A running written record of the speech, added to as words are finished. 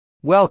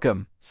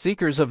Welcome,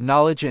 seekers of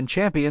knowledge and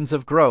champions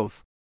of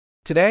growth.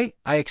 Today,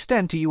 I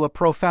extend to you a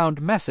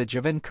profound message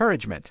of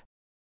encouragement.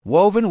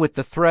 Woven with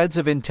the threads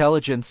of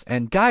intelligence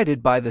and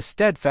guided by the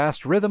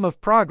steadfast rhythm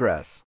of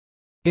progress.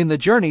 In the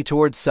journey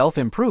towards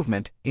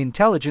self-improvement,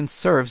 intelligence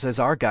serves as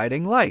our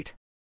guiding light,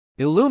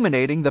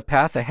 illuminating the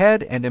path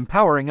ahead and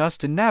empowering us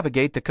to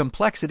navigate the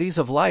complexities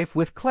of life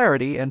with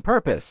clarity and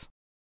purpose.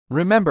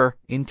 Remember,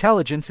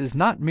 intelligence is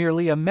not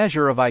merely a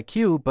measure of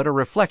IQ but a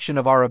reflection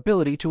of our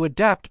ability to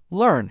adapt,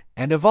 learn,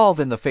 and evolve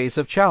in the face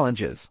of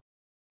challenges.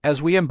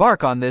 As we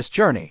embark on this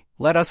journey,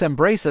 let us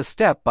embrace a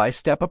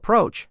step-by-step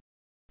approach.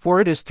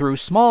 For it is through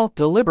small,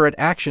 deliberate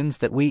actions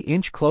that we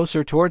inch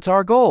closer towards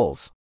our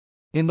goals.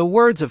 In the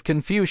words of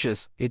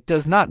Confucius, it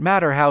does not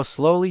matter how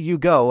slowly you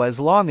go as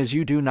long as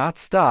you do not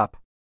stop.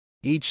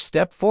 Each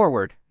step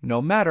forward,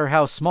 no matter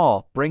how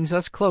small, brings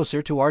us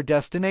closer to our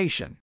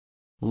destination.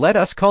 Let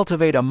us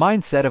cultivate a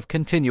mindset of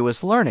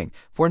continuous learning,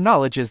 for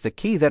knowledge is the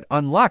key that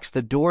unlocks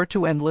the door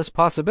to endless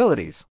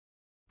possibilities.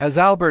 As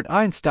Albert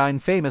Einstein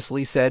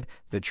famously said,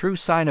 the true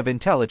sign of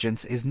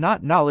intelligence is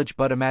not knowledge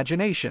but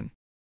imagination.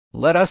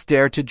 Let us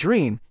dare to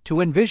dream,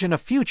 to envision a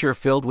future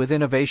filled with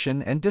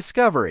innovation and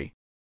discovery.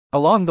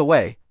 Along the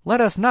way, let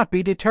us not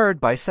be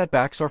deterred by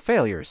setbacks or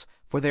failures,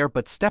 for they are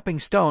but stepping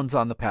stones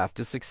on the path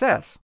to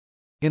success.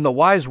 In the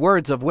wise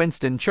words of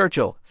Winston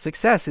Churchill,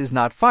 success is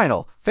not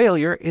final,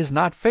 failure is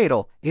not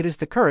fatal, it is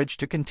the courage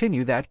to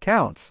continue that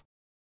counts.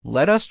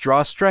 Let us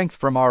draw strength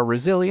from our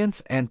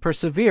resilience and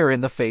persevere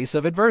in the face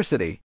of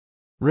adversity.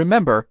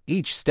 Remember,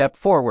 each step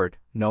forward,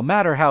 no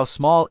matter how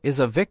small, is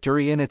a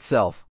victory in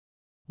itself.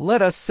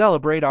 Let us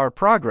celebrate our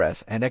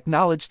progress and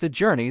acknowledge the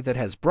journey that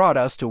has brought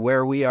us to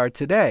where we are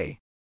today.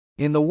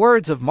 In the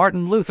words of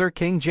Martin Luther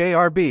King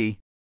Jr.,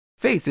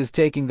 faith is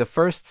taking the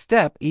first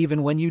step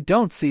even when you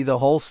don't see the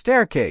whole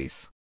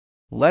staircase.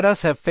 Let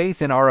us have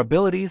faith in our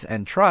abilities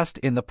and trust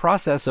in the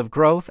process of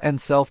growth and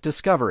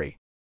self-discovery.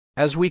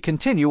 As we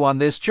continue on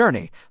this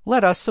journey,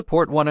 let us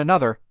support one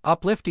another,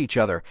 uplift each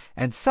other,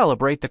 and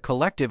celebrate the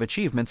collective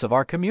achievements of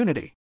our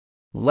community.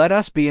 Let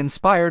us be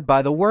inspired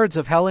by the words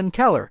of Helen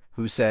Keller,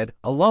 who said,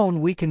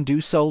 "Alone we can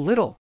do so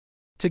little.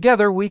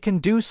 Together we can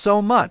do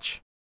so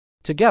much."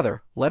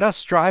 Together, let us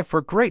strive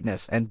for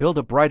greatness and build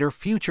a brighter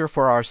future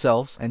for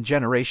ourselves and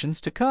generations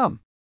to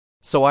come.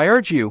 So I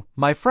urge you,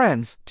 my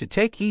friends, to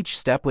take each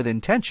step with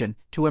intention,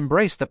 to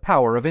embrace the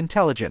power of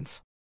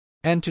intelligence,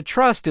 and to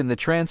trust in the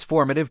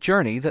transformative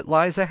journey that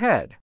lies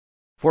ahead.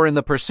 For in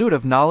the pursuit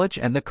of knowledge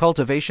and the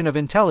cultivation of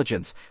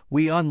intelligence,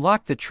 we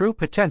unlock the true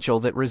potential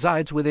that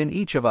resides within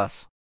each of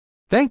us.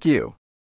 Thank you.